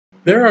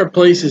There are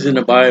places in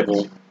the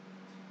Bible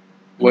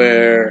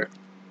where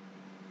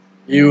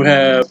you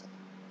have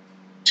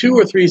two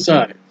or three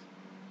sides.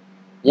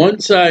 One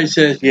side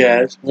says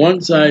yes,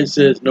 one side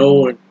says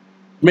no, and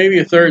maybe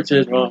a third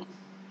says, well,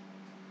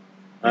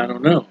 I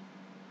don't know.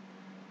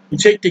 You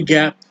take the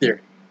gap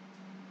theory.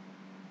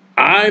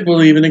 I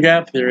believe in the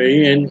gap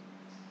theory, and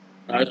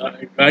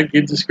I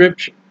give the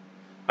scripture.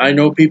 I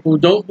know people who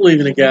don't believe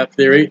in the gap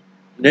theory,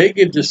 and they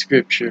give the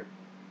scripture.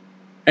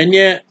 And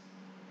yet,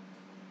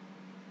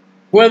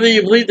 whether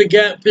you believe the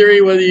gap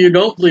theory, whether you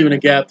don't believe in the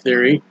gap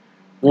theory,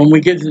 when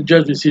we get to the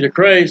judgment seat of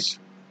Christ,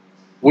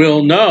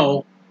 we'll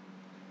know.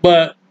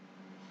 But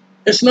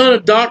it's not a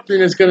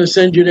doctrine that's going to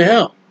send you to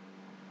hell.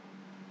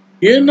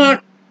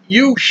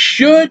 You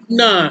should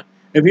not,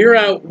 if you're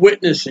out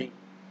witnessing.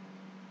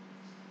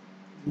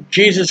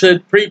 Jesus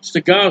said, preach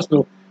the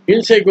gospel. He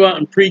didn't say go out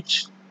and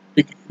preach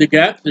the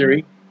gap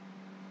theory.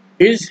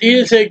 He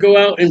didn't say go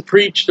out and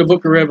preach the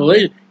book of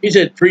Revelation. He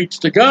said preach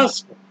the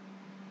gospel.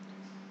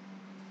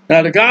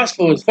 Now the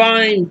gospel is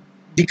fine,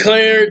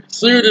 declared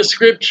through the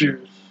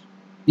scriptures,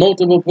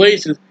 multiple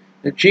places,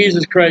 that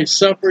Jesus Christ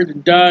suffered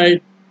and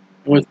died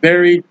and was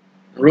buried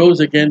and rose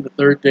again the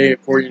third day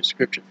according to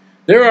scripture.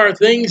 There are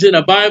things in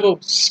the Bible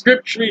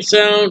scripturally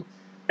sound,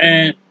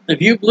 and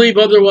if you believe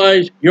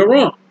otherwise, you're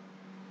wrong.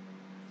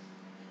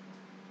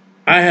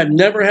 I have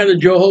never had a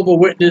Jehovah's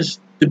Witness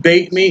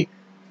debate me.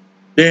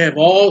 They have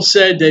all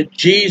said that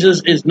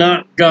Jesus is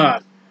not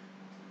God.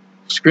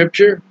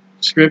 Scripture,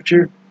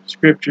 Scripture,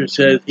 Scripture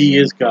says he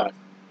is God.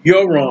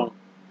 You're wrong.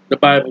 The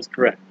Bible's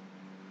correct.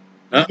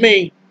 Not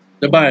me,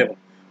 the Bible.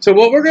 So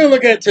what we're going to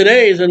look at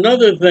today is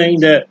another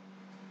thing that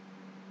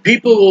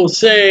people will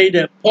say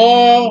that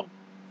Paul,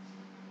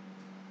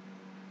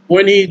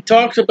 when he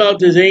talks about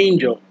this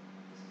angel,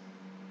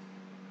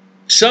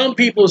 some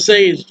people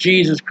say it's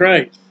Jesus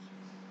Christ.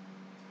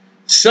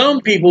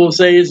 Some people will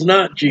say it's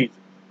not Jesus.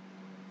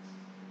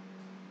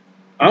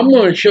 I'm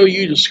going to show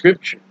you the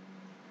scripture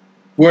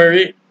where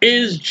it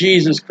is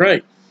Jesus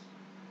Christ.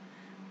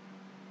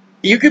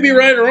 You could be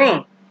right or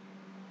wrong.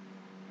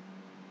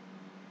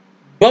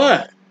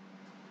 But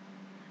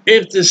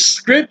if the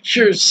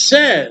scripture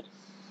says,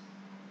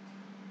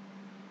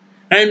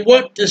 and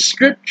what the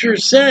scripture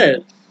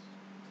says,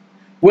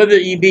 whether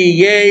it be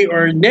yea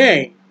or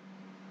nay,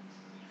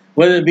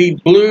 whether it be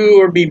blue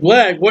or be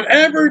black,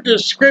 whatever the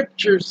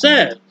scripture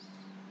says,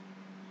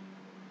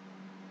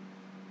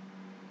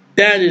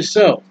 that is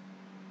so.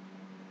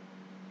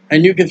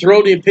 And you can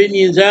throw the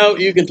opinions out,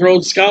 you can throw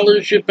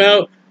scholarship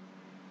out,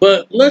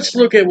 but let's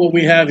look at what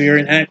we have here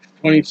in Acts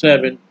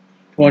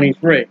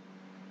 27:23.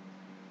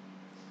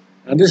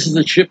 Now this is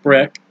the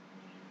shipwreck.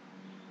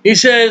 He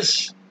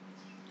says,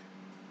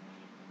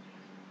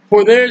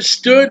 for there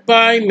stood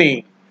by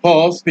me,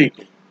 Paul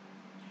speaking,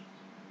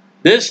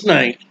 this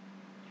night,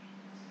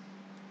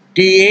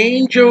 the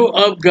angel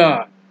of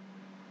God.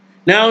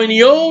 Now in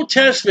the Old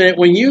Testament,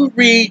 when you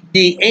read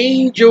the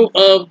angel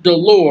of the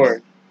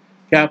Lord,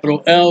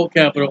 capital L,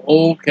 capital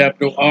O,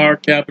 capital R,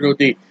 capital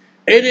D,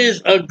 it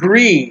is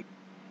agreed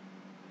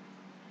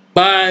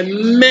by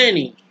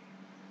many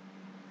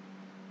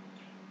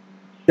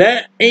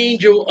that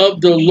angel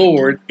of the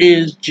Lord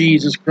is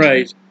Jesus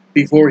Christ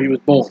before he was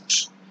born.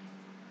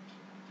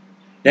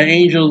 That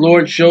angel of the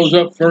Lord shows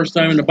up first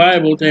time in the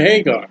Bible to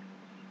Hagar.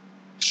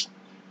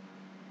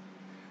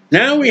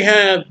 Now we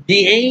have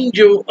the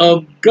angel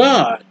of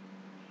God.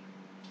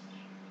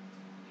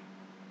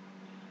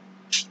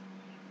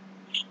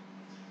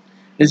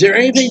 Is there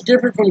anything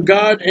different from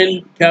God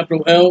in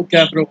capital L,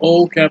 capital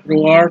O,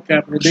 capital R,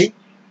 capital D?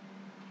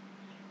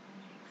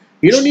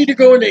 You don't need to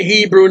go into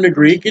Hebrew and the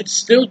Greek. It's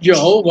still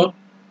Jehovah.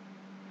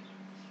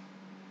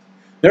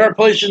 There are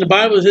places in the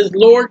Bible that says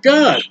Lord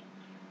God.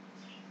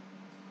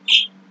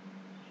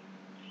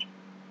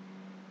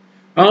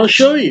 I'll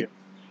show you.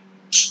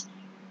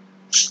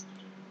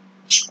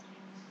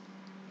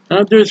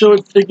 I'll do so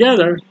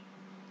together.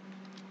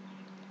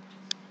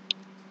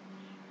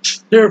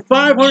 There are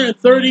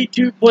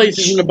 532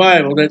 places in the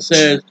Bible that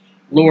says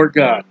Lord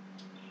God.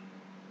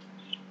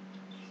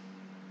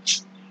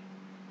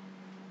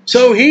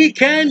 So he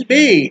can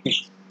be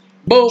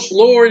both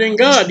Lord and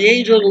God. The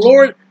angel of the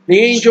Lord, the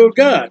angel of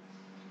God.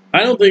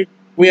 I don't think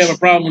we have a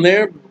problem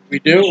there. But we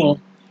do. Well,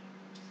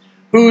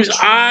 whose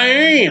I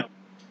am.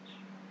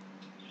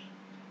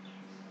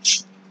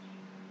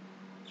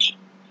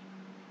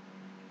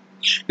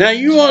 Now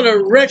you ought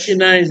to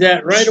recognize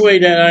that right away,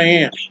 that I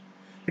am.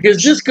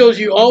 Because this goes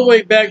you all the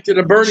way back to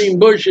the burning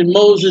bush and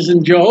Moses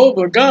and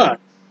Jehovah God.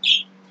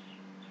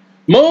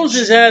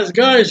 Moses has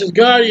God. He says,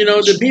 God, you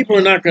know, the people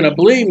are not going to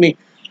believe me.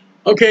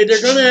 Okay,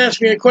 they're going to ask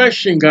me a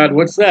question, God.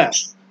 What's that?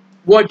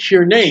 What's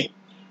your name?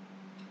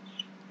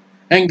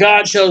 And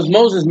God tells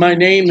Moses, my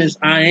name is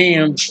I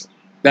am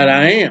that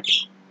I am.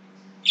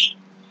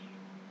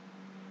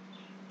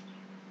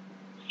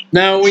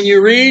 Now, when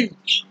you read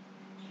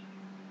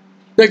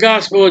the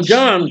Gospel of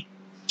John,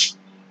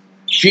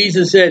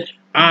 Jesus said,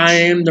 I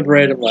am the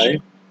bread of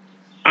life.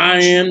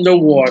 I am the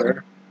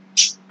water.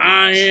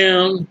 I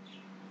am.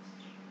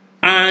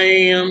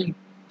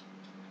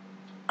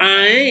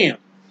 I am.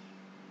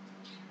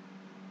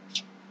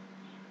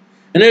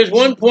 And there's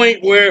one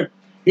point where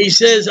he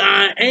says,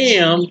 I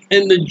am,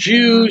 and the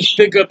Jews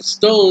pick up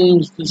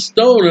stones to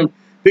stone him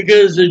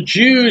because the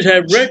Jews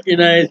have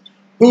recognized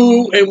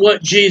who and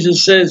what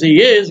Jesus says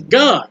he is,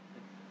 God.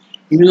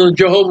 Even though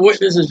Jehovah's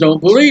Witnesses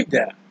don't believe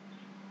that.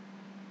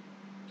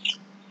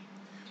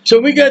 So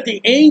we got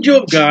the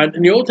angel of God.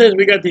 In the Old Testament,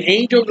 we got the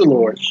angel of the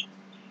Lord,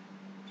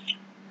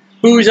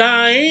 whose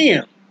I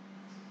am,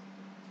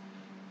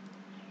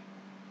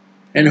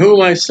 and whom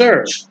I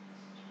serve.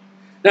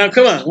 Now,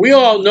 come on. We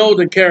all know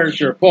the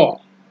character of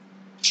Paul.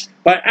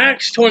 By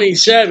Acts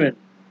 27,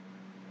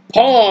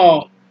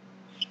 Paul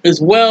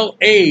is well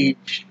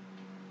aged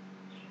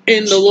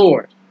in the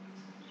Lord.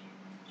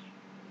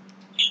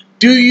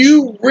 Do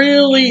you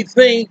really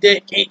think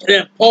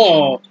that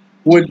Paul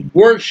would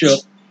worship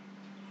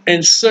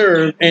and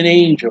serve an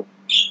angel?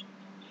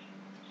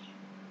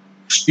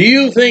 Do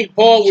you think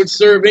Paul would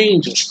serve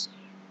angels?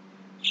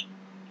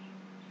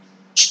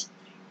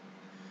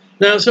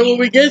 Now, so when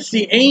we get to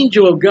the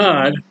angel of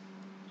God,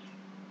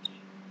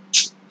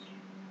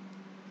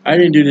 I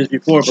didn't do this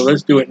before, but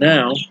let's do it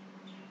now.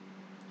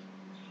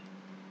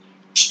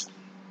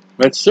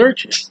 Let's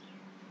search it.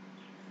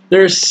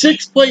 There are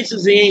 6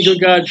 places the angel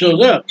of God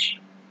shows up.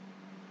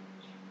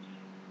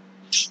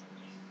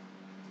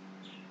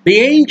 The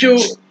angel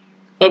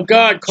of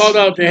God called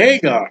out to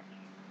Hagar.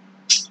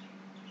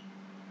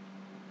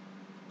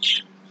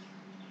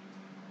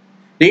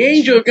 The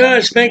angel of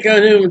God spake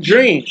on him a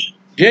dream,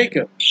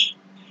 Jacob.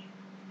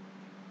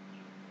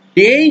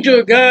 The angel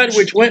of God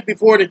which went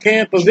before the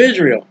camp of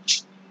Israel.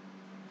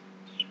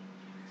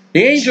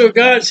 The angel of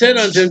God said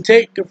unto him,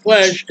 take the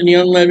flesh and the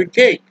unleavened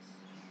cake.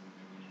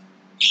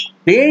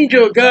 The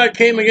angel of God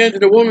came again to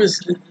the woman,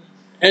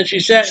 and she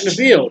sat in the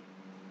field.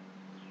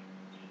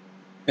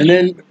 And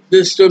then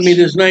this stood me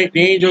this night,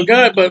 the angel of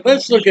God. But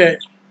let's look at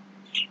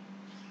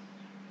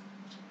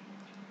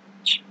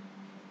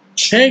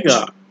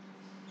Hagar.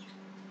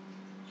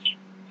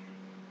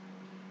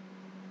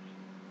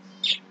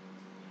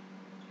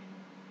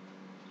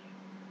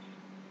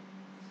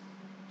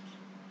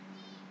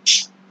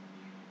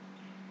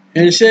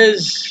 And it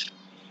says,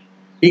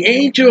 the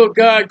angel of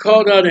God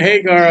called out to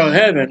Hagar of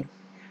heaven,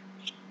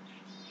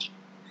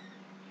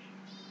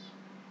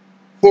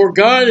 for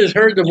God has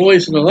heard the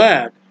voice of the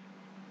lad.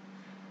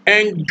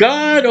 And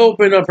God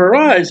opened up her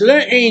eyes. So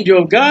that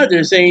angel of God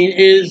they're saying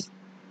is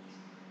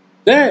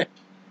that.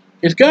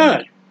 It's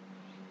God.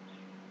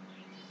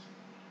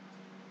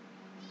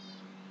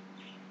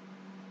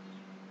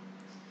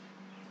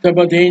 Talk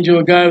about the angel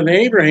of God with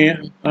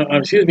Abraham,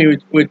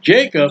 with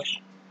Jacob.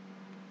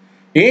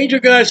 The angel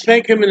of God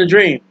spake him in a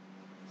dream.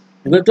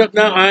 He lift up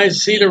now eyes to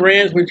see the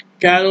rams which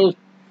cattle.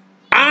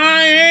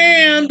 I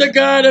am the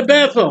God of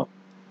Bethel.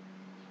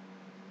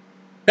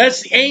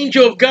 That's the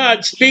angel of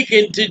God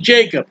speaking to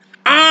Jacob.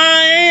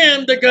 I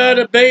am the God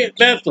of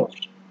Bethel.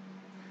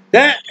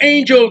 That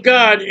angel of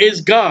God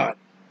is God.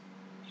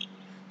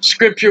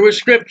 Scripture with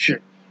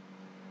scripture.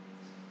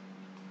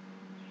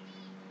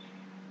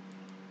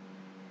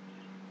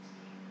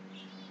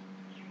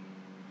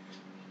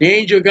 The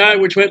angel of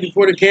God which went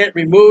before the camp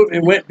removed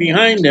and went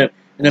behind them.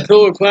 And the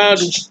pillar of cloud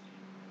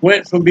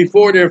went from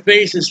before their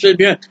face and stood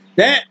behind.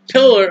 That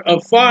pillar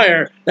of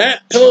fire,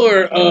 that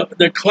pillar of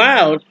the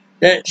cloud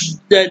that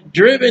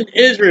driven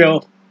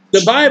Israel,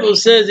 the Bible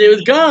says it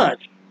was God.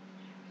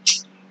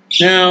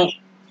 Now,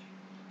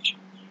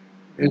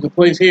 there's a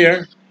place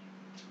here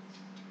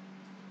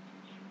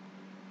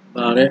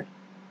about it.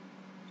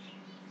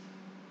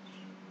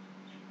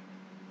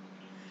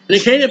 And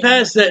it came to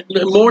pass that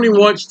the morning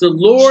watch, the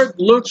Lord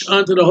looked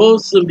unto the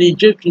hosts of the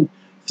Egyptians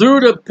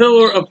through the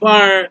pillar of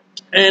fire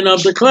and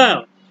of the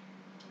cloud.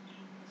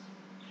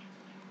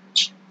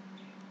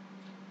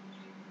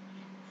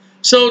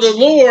 So the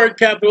Lord,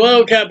 capital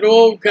L, capital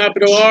O,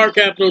 capital R,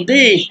 capital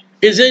D,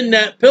 is in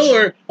that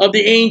pillar of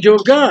the angel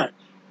of God.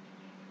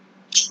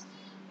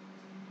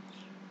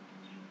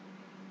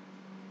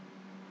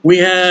 We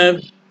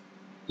have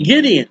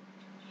Gideon.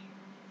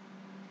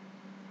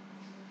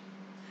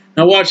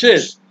 Now watch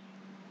this.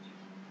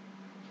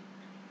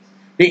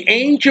 The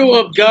angel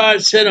of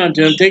God said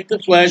unto him, take the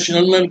flesh and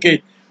unleavened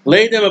cake,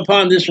 lay them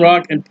upon this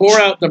rock, and pour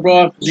out the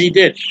broth as he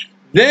did.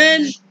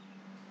 Then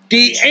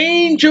the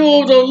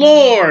angel of the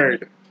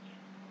Lord.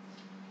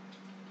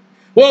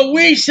 Well,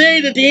 we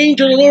say that the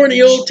angel of the Lord in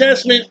the Old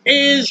Testament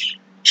is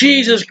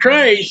Jesus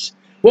Christ.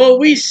 Well,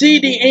 we see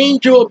the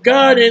angel of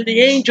God and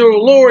the angel of the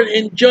Lord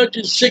in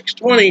Judges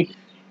 6:20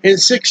 and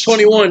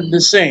 6:21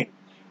 the same.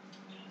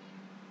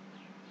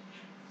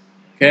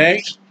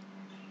 Okay?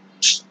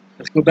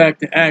 Let's go back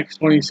to Acts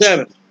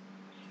 27.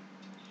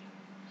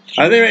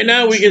 I think right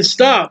now we can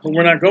stop, but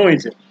we're not going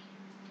to.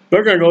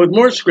 We're going to go with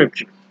more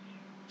scripture.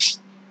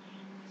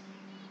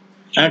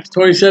 Acts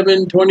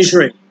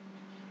 27:23.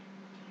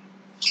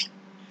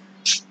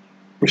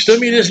 For stood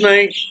me this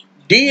night,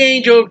 the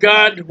angel of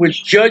God,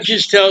 which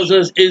Judges tells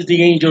us is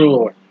the angel of the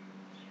Lord.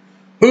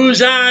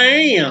 Whose I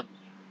am.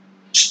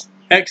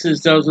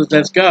 Exodus tells us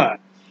that's God.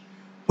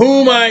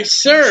 whom I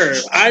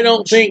serve. I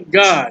don't think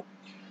God.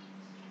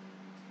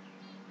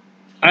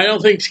 I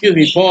don't think,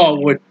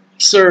 Paul would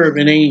serve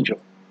an angel.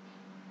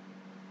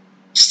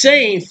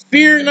 Saying,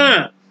 fear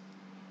not.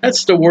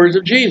 That's the words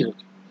of Jesus.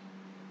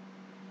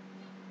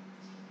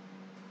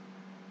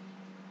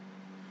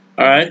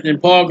 All right, then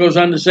Paul goes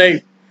on to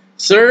say,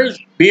 sirs,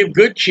 be of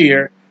good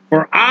cheer,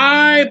 for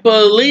I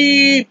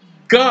believe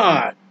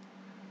God.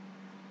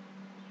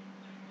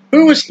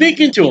 Who was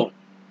speaking to him?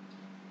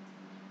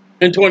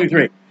 In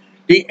 23.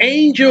 The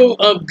angel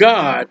of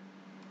God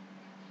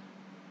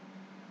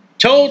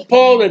told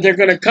Paul that they're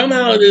going to come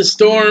out of this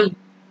storm.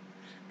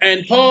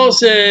 And Paul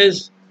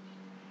says,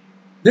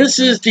 this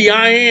is the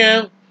I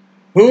am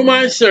whom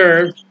I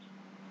serve.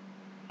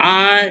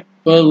 I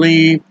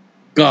believe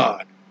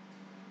God.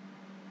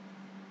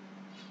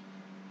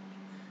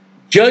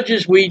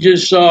 Judges, we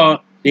just saw,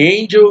 the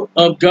angel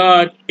of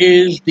God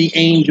is the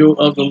angel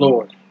of the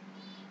Lord.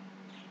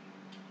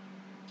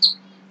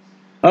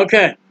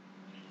 Okay.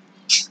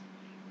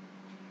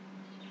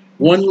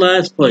 One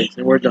last place,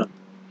 and we're done.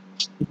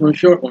 It's a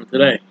short one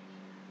today.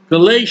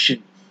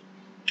 Galatians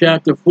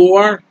chapter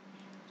 4,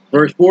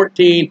 verse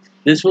 14.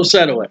 This will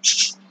settle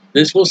it.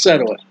 This will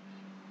settle it.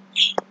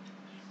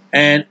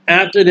 And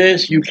after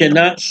this, you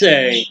cannot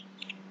say,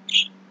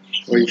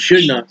 or you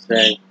should not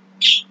say,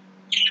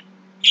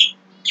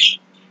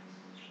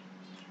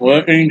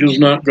 well, angel's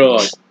not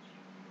God.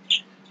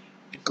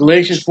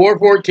 Galatians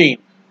 4:14.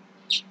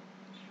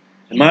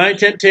 My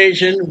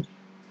temptation,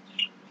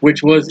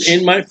 which was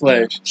in my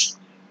flesh,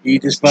 ye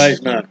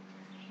despised not,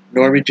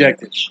 nor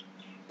rejected,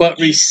 but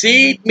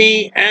received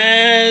me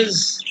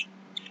as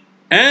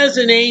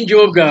an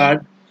angel of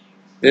God.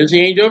 There's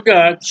the angel of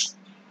God.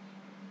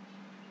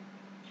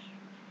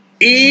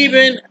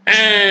 Even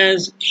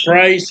as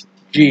Christ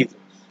Jesus.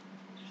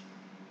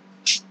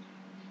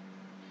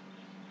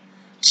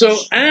 So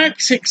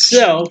Acts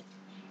itself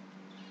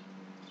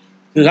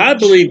says, I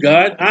believe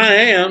God, I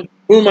am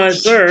whom I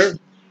serve.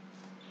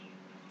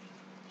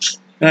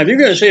 Now, if you're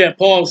going to say that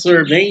Paul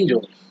served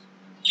angels,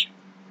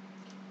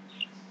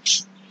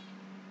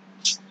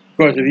 of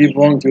course, if you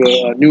belong to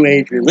a New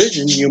Age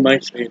religion, you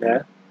might say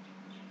that.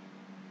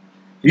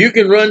 You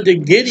can run to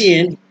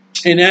Gideon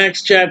in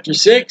Acts chapter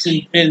 6,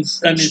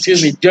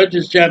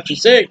 Judges chapter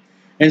 6,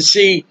 and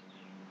see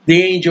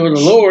the angel of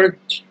the Lord,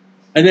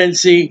 and then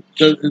see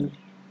the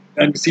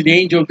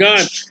angel of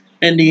God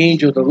and the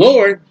angel of the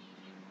Lord.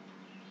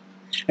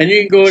 And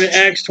you can go to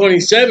Acts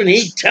 27,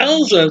 he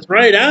tells us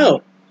right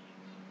out,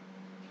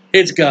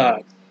 it's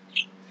God.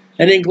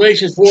 And in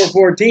Galatians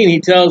 4:14,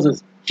 he tells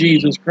us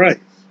Jesus Christ.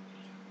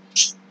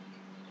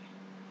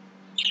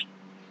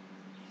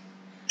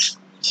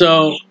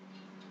 So,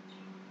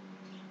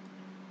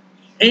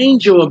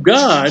 angel of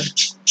God,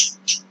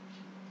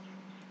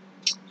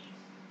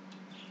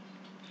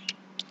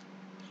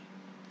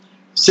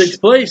 six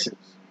places.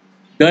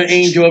 The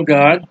angel of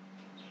God,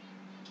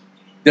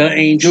 the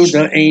angel,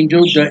 the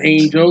angel, the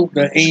angel,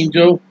 the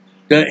angel,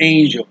 the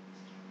angel.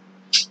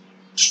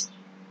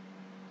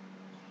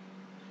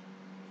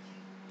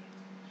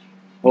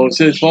 Paul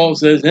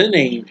says an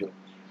angel.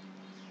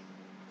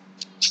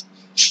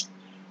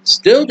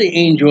 Still the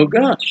angel of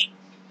God.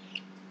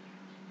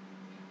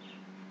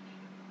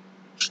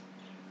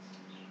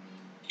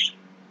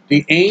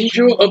 The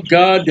angel of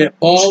God that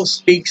Paul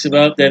speaks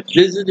about that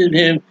visited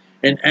him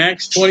in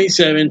Acts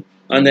 27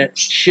 on that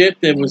ship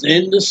that was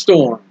in the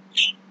storm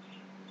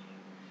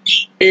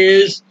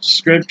is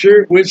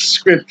Scripture with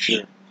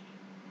Scripture.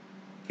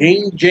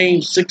 King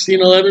James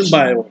 1611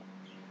 Bible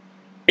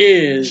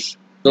is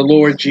the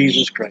Lord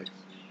Jesus Christ.